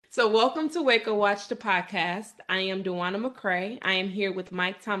So, welcome to Waco Watch the podcast. I am Dewana McCray. I am here with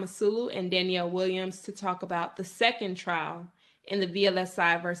Mike Tomasulu and Danielle Williams to talk about the second trial in the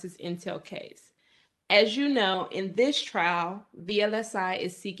VLSI versus Intel case. As you know, in this trial, VLSI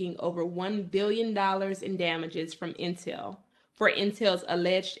is seeking over $1 billion in damages from Intel for Intel's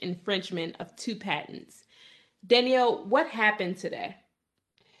alleged infringement of two patents. Danielle, what happened today?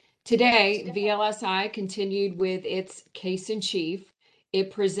 Today, VLSI continued with its case in chief. It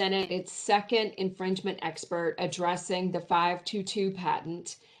presented its second infringement expert addressing the 522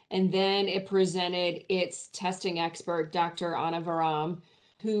 patent, and then it presented its testing expert, Dr. Anavaram,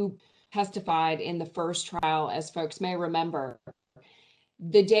 who testified in the first trial, as folks may remember.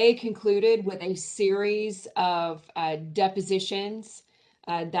 The day concluded with a series of depositions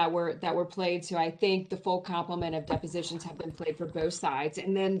that were played. So I think the full complement of depositions have been played for both sides,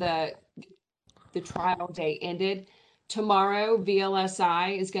 and then the trial day ended. Tomorrow,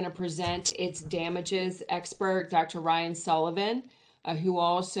 VLSI is going to present its damages expert, Dr. Ryan Sullivan, who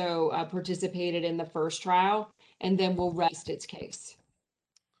also participated in the first trial, and then will rest its case.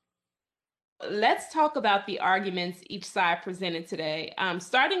 Let's talk about the arguments each side presented today.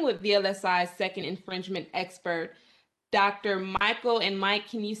 Starting with VLSI's second infringement expert, Dr. Michael, and Mike,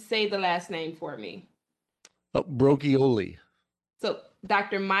 can you say the last name for me? Brogioli. So,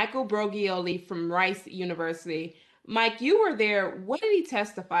 Dr. Michael Brogioli from Rice University. Mike, you were there. What did he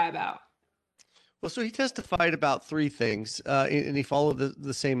testify about? Well, so he testified about three things, and he followed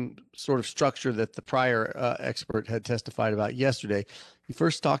the same sort of structure that the prior expert had testified about yesterday. He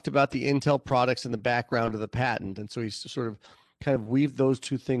first talked about the Intel products and the background of the patent, and so he sort of kind of weaved those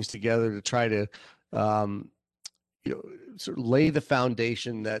two things together to try to, sort of lay the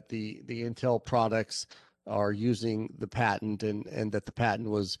foundation that the Intel products are using the patent and that the patent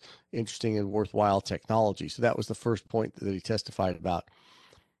was interesting and worthwhile technology. So that was the first point that he testified about.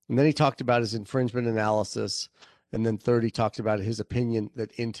 And then he talked about his infringement analysis. And then third, he talked about his opinion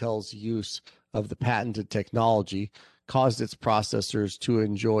that Intel's use of the patented technology caused its processors to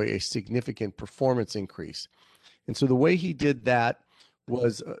enjoy a significant performance increase. And so the way he did that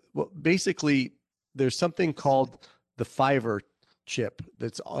was basically there's something called the Fiver chip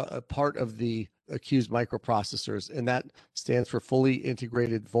that's a part of the accused microprocessors, and that stands for fully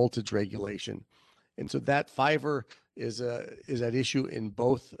integrated voltage regulation. And so that Fiver is at issue in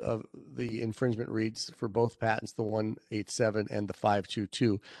both of the infringement reads for both patents, the 187 and the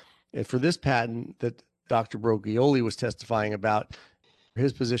 522. And for this patent that Dr. Brogioli was testifying about,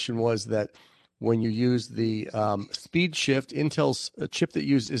 his position was that when you use the speed shift, Intel's a chip that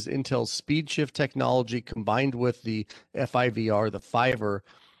uses Intel's speed shift technology combined with the FIVR, the Fiver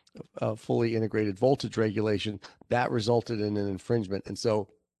fully integrated voltage regulation, that resulted in an infringement. And so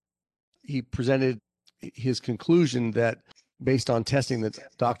he presented his conclusion that based on testing that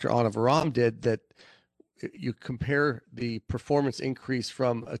Dr. Anavaram did, that you compare the performance increase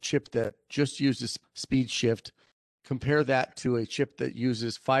from a chip that just uses speed shift, compare that to a chip that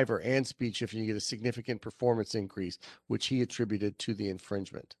uses Fiver and speed shift, and you get a significant performance increase, which he attributed to the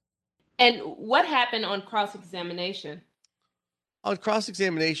infringement. And what happened on cross-examination? On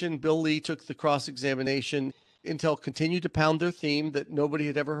cross-examination, Bill Lee took the cross-examination. Intel continued to pound their theme that nobody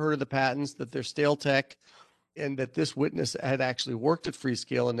had ever heard of the patents, that they're stale tech, and that this witness had actually worked at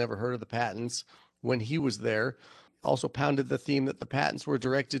Freescale and never heard of the patents when he was there. Also pounded the theme that the patents were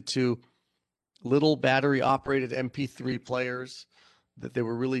directed to little battery-operated MP3 players, that they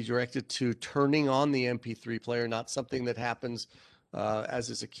were really directed to turning on the MP3 player, not something that happens as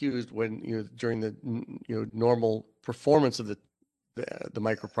is accused when during the normal performance of the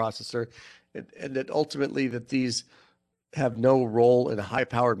microprocessor, and that ultimately that these have no role in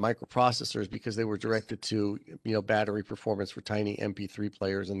high-powered microprocessors because they were directed to battery performance for tiny MP3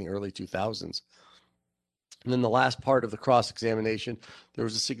 players in the early 2000s. And then the last part of the cross-examination, there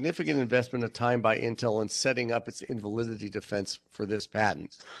was a significant investment of time by Intel in setting up its invalidity defense for this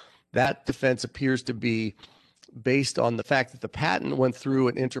patent. That defense appears to be based on the fact that the patent went through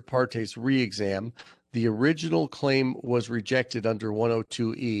an inter partes re-exam. The original claim was rejected under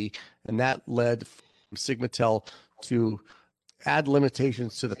 102E, and that led Sigmatel to add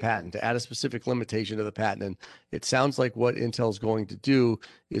limitations to the patent, to add a specific limitation to the patent. And it sounds like what Intel's going to do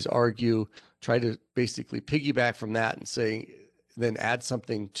is try to basically piggyback from that and then add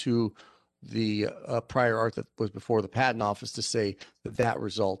something to the prior art that was before the patent office to say that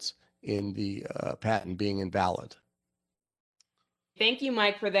results in the patent being invalid. Thank you,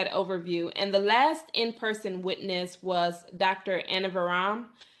 Mike, for that overview. And the last in-person witness was Dr. Anavaram.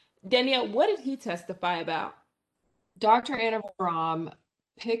 Danielle, what did he testify about? Dr. Anavaram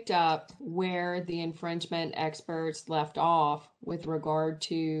picked up where the infringement experts left off with regard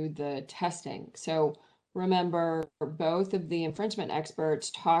to the testing. So remember, both of the infringement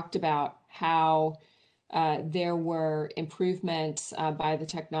experts talked about how there were improvements by the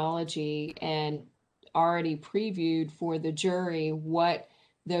technology and already previewed for the jury what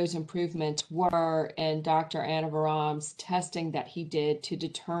those improvements were, and Dr. Anavaram's testing that he did to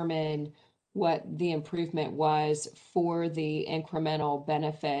determine what the improvement was for the incremental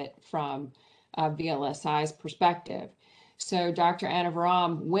benefit from VLSI's perspective. So Dr.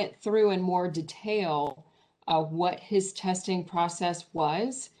 Anavaram went through in more detail what his testing process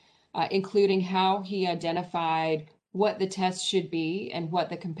was, including how he identified what the test should be and what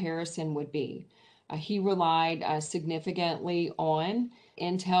the comparison would be. He relied significantly on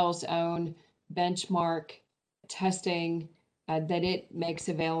Intel's own benchmark testing that it makes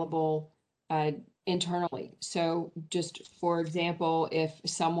available internally. So just for example, if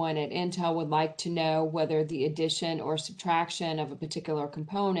someone at Intel would like to know whether the addition or subtraction of a particular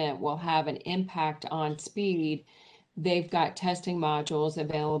component will have an impact on speed, they've got testing modules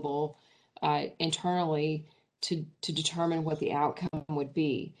available internally to determine what the outcome would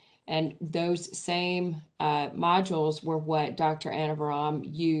be. And those same modules were what Dr. Anavaram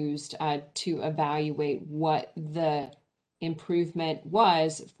used to evaluate what the improvement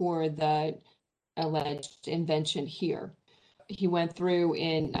was for the alleged invention here. He went through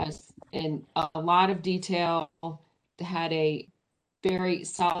in a lot of detail, had a very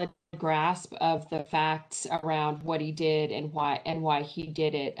solid grasp of the facts around what he did and why he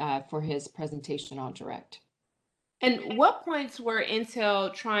did it for his presentation on direct. And what points were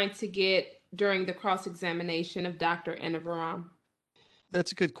Intel trying to get during the cross-examination of Dr. Anavaram?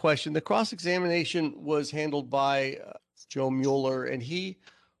 That's a good question. The cross-examination was handled by Joe Mueller, and he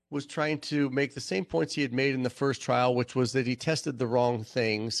was trying to make the same points he had made in the first trial, which was that he tested the wrong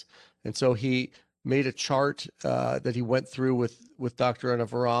things. And so he made a chart that he went through with Dr.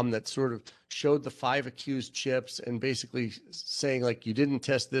 Anavaram that sort of showed the 5 accused chips and basically saying, like, you didn't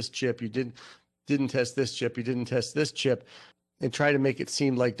test this chip, you didn't test this chip, you didn't test this chip, and try to make it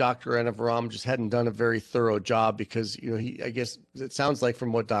seem like Dr. Anavaram just hadn't done a very thorough job because, you know, I guess it sounds like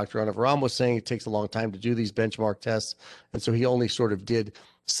from what Dr. Anavaram was saying, it takes a long time to do these benchmark tests. And so he only sort of did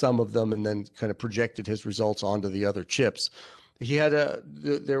some of them and then kind of projected his results onto the other chips.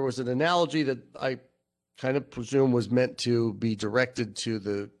 There was an analogy that I kind of presume was meant to be directed to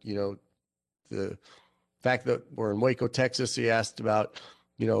the fact that we're in Waco, Texas. He asked about,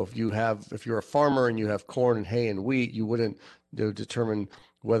 if you're a farmer and you have corn and hay and wheat, you wouldn't determine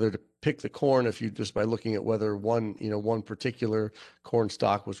whether to pick the corn if you just by looking at whether one particular corn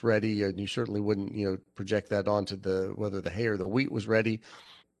stalk was ready, and you certainly wouldn't, project that onto whether the hay or the wheat was ready.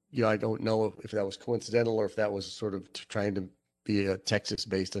 I don't know if that was coincidental or if that was sort of trying to be a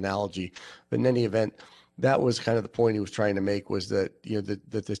Texas-based analogy. But in any event, that was kind of the point he was trying to make, was that,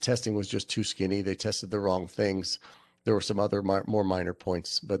 that the testing was just too skinny. They tested the wrong things. There were some other more minor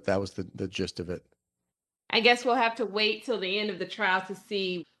points, but that was the gist of it. I guess we'll have to wait till the end of the trial to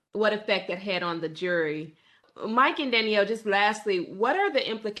see what effect it had on the jury. Mike and Danielle, just lastly, what are the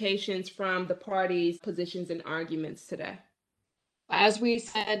implications from the parties' positions and arguments today? As we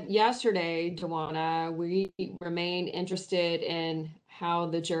said yesterday, Dewana, we remain interested in how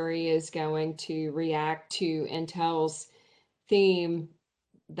the jury is going to react to Intel's theme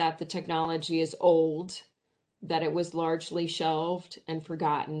that the technology is old, that it was largely shelved and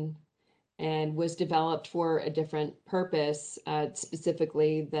forgotten, and was developed for a different purpose,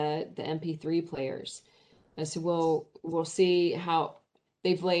 specifically the MP3 players. So we'll see how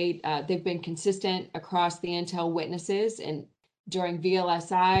they've been consistent across the Intel witnesses and during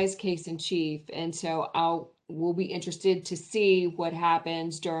VLSI's case in chief. And so we'll be interested to see what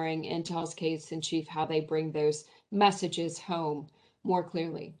happens during Intel's case in chief, how they bring those messages home more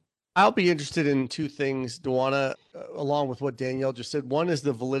clearly. I'll be interested in 2 things, Dewana, along with what Danielle just said. One is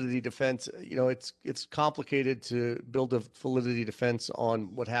the validity defense. It's complicated to build a validity defense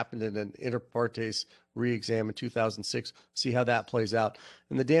on what happened in an inter partes re-exam in 2006, see how that plays out.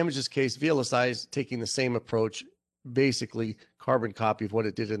 In the damages case, VLSI is taking the same approach, basically carbon copy of what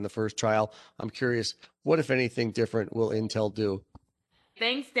it did in the first trial. I'm curious, what, if anything, different will Intel do?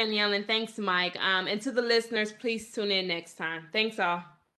 Thanks, Danielle, and thanks, Mike. And to the listeners, please tune in next time. Thanks, all.